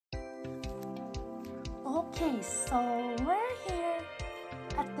Okay, so we're here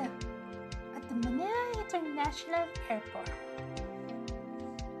at the Manila International Airport.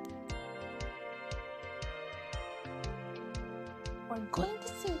 We're going to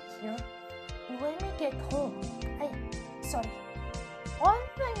sit here when we get home. On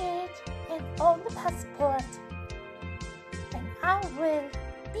luggage and on the passport. And I will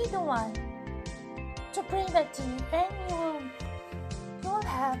be the one to bring that to you, and you will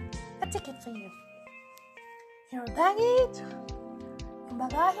have a ticket for you. Your baggage, yung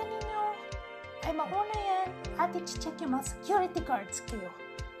bagahe ninyo, ay mauna yan at i-check yung mga security guards kayo.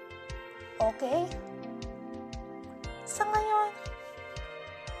 Okay? Sa ngayon,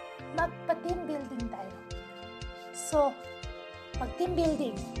 magpa-team building tayo. So, mag-team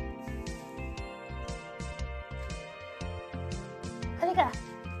building. Halika.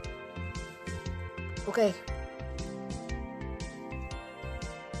 Okay.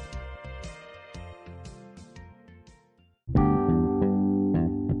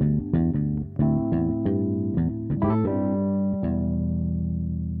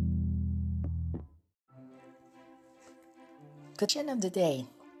 Question of the day.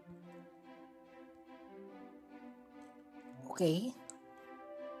 Okay.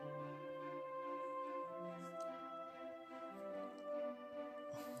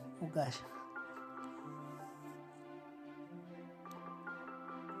 Oh gosh.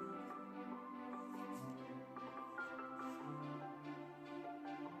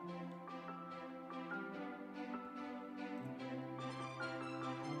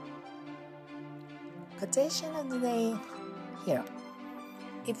 Quotation of the day. Here.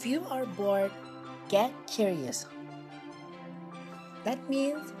 If you are bored, get curious. That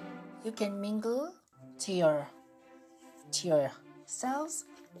means you can mingle to yourselves,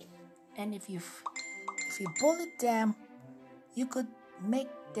 and if you bully them, you could make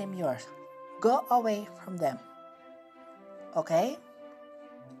them yours. Go away from them. Okay?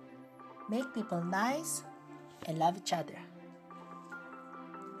 Make people nice and love each other.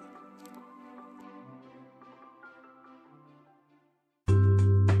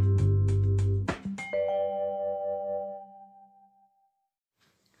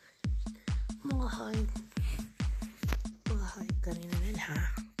 Mga kanina nila, ha?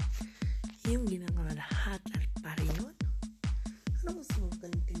 Yung ginagawa lahat at para yun? Ano gusto mong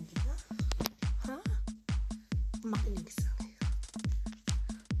ganting kita? Ha? Makinig sa akin.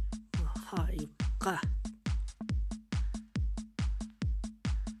 Mahayop ka.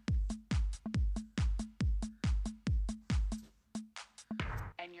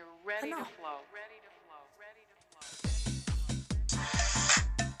 And you're ready Ano? to flow. Ready to flow. Ready to flow.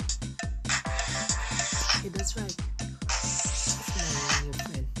 Yeah, that's right. That's my new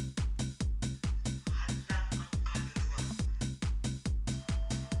friend.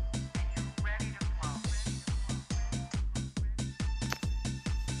 Ready to flow. Ready to flow.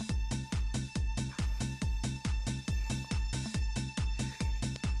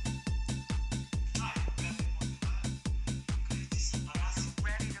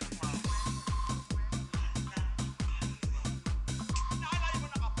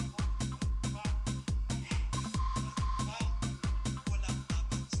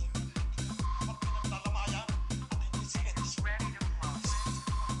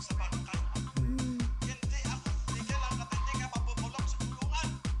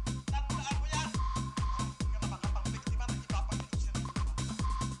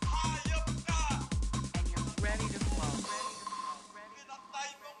 Ready to flow.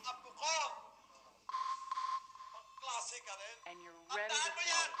 And you're ready to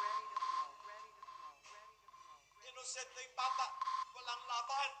flow. And you're ready to flow. Inosenteng bata, walang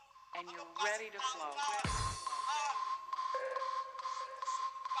laban. And you're ready to flow.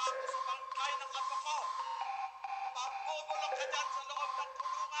 Bago sa bangkay ng apo ko. Pambubulok ka dyan sa loob ng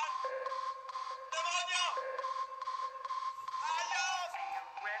kulungan. Demonyo! Hayop! And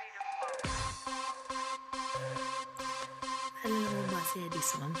you're ready to flow. Alam mo ba si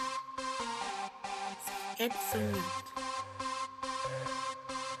Edison? Edison yun.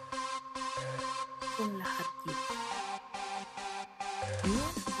 Kung lahat yun. Yun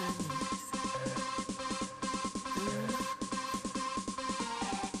ang planning.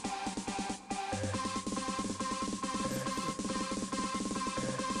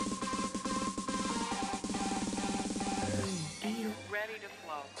 And you're ready to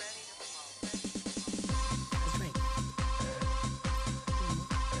flow. That's right.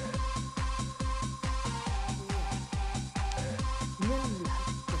 Yun ang lahat.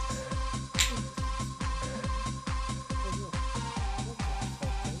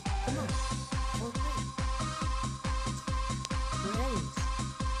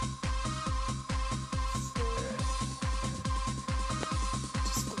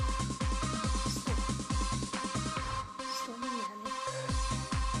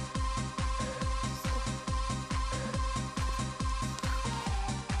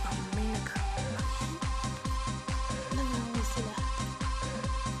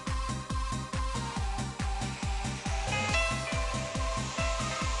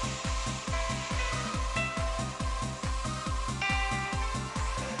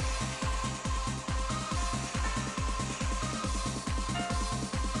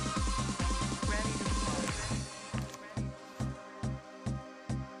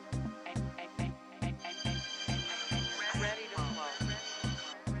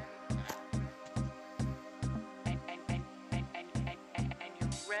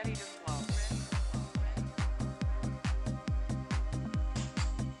 ready to flow.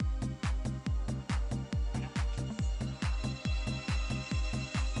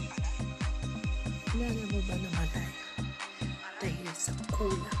 Kilala mo ba naman ay dahil sa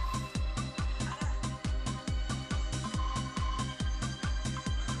kulang?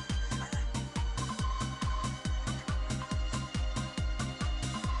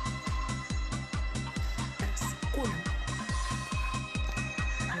 Dahil sa kulang.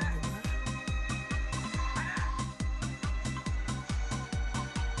 Alam mo ba?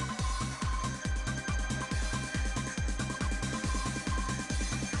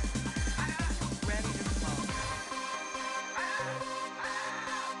 Ready to flow.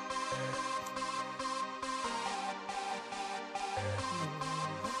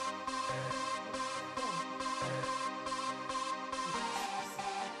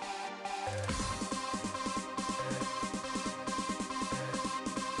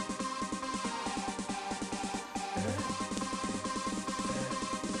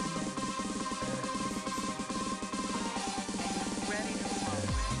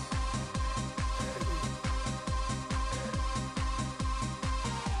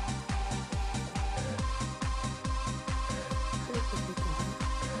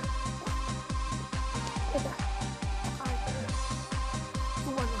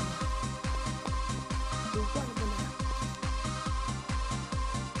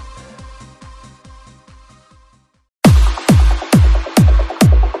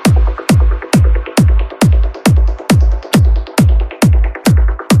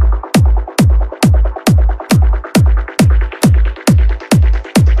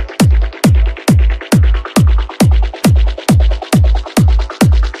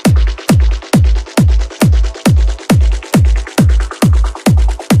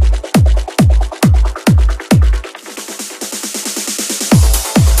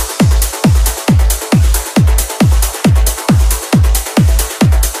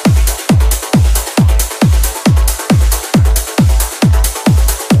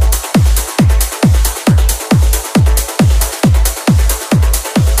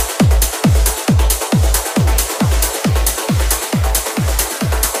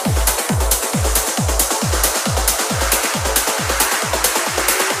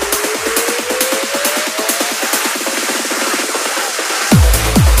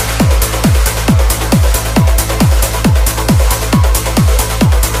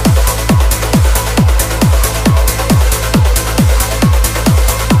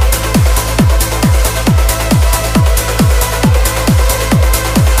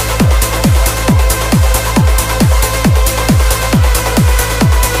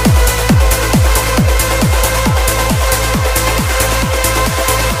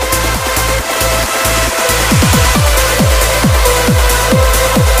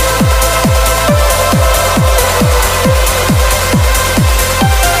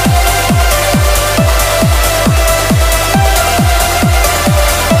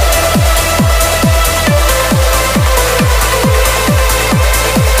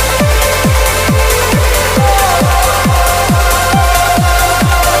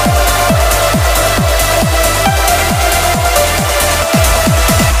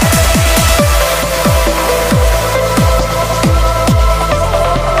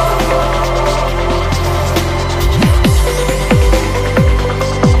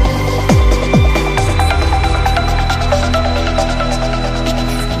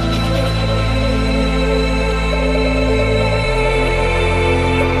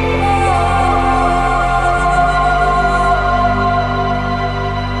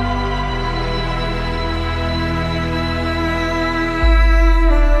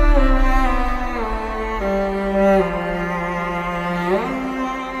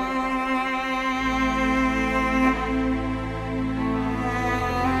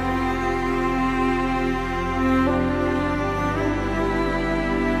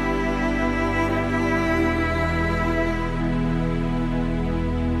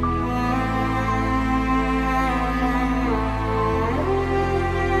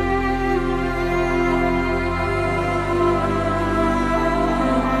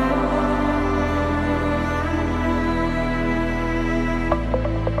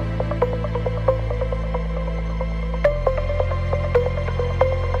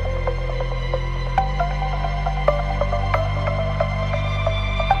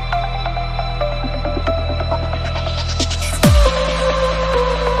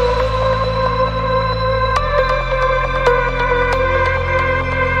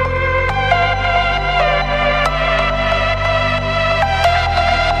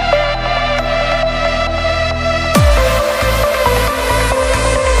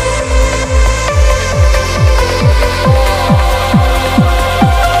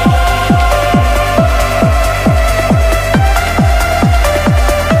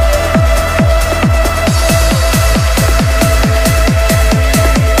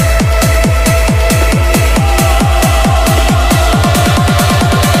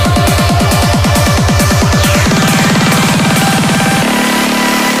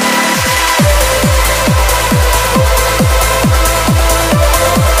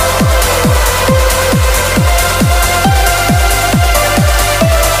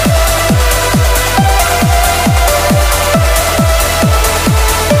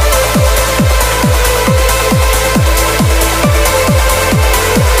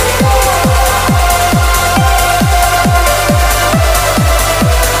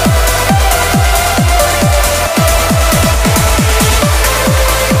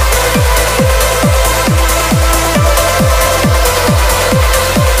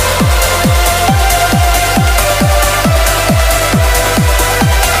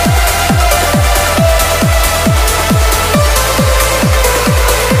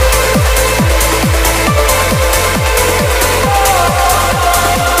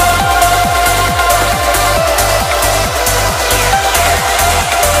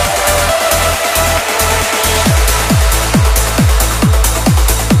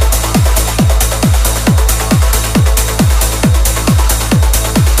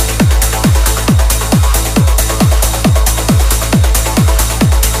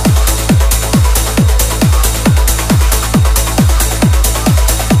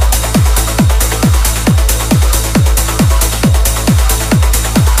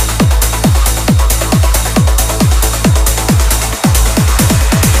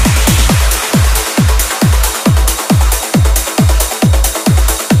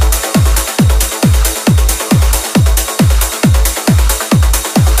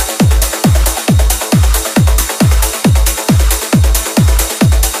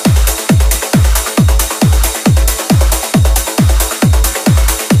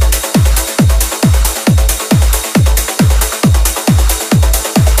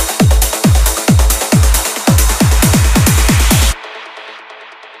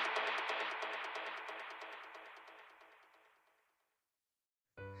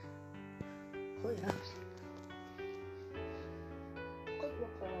 Hoy, ha?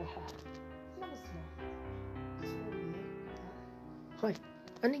 Wag ka, ha? Ano gusto mo? Gusto mo umiyak, ha? Hoy,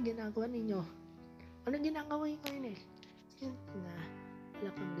 anong ginagawa ninyo? Anong ginagawa niyo ngayon eh? Sige na, wala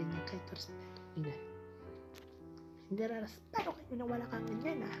kang ganyan kahit respeto ko na. Hindi respeto kayo na wala kang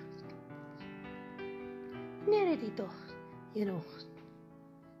ganyan, ha? Nere dito, you know,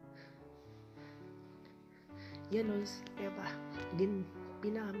 diba,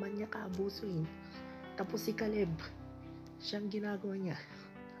 pinaman niya kaabusuin. Tapos si Caleb, siyang ginagawa niya.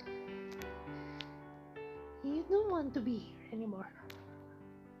 You don't want to be here anymore.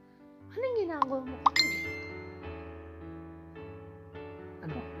 Anong ginagawa mo?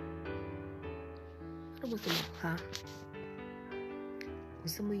 Ano? Ano gusto mo, ha?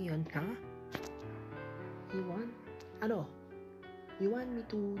 Gusto mo yun, ha? You want? Ano? You want me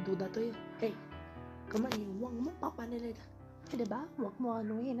to do that to you? Hey, come on, huwag mo papanilig. Eh, diba? Huwag mo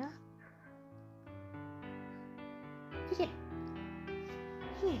anuhin, ha? Sige.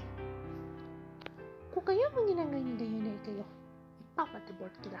 Sige. Kung kayo ang ginagayon ay kayo,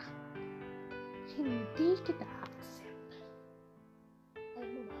 ipapatibort kita. Hindi kita accept. Alam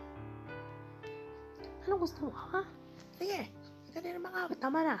mo ba? Anong gusto mo, ha? Sige. Ika din naman ka.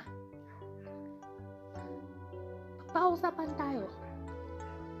 Tama na. Pausapan tayo.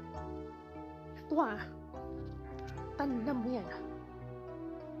 Ito ha. Tanda mo yan ha.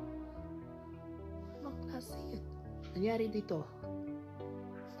 Anong klase yun? Nangyari dito.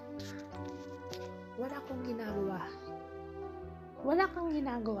 Wala akong ginagawa. Wala kang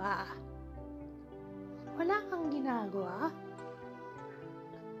ginagawa. Wala kang ginagawa.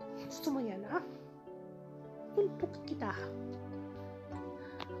 Gusto mo yan ha? Tuntok kita.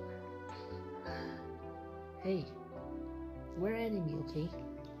 Hey. We're enemy, okay?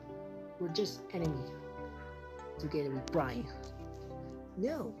 We're just enemy. Together with Brian.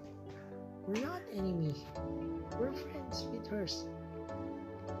 No, we're not enemy. We're friends with hers.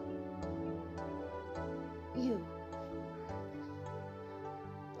 You.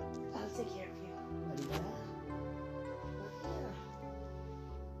 I'll take care of you. Maria. Maria.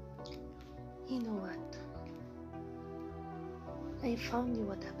 You know what? I found you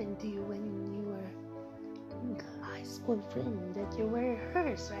what happened to you when you were high school friend that you were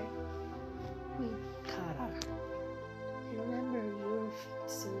hers, right? With Kara. I remember you were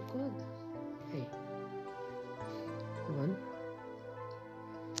so good. Hey. Come on.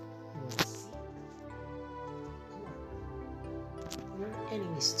 You want to see? Come on. We're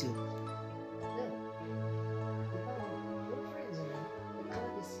enemies too. No. We're friends, man. We call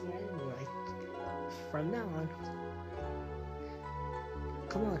this your enemy, right? From now on.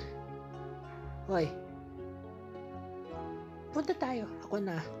 Come on. Hoy. Punta tayo. Ako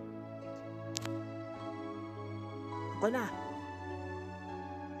na.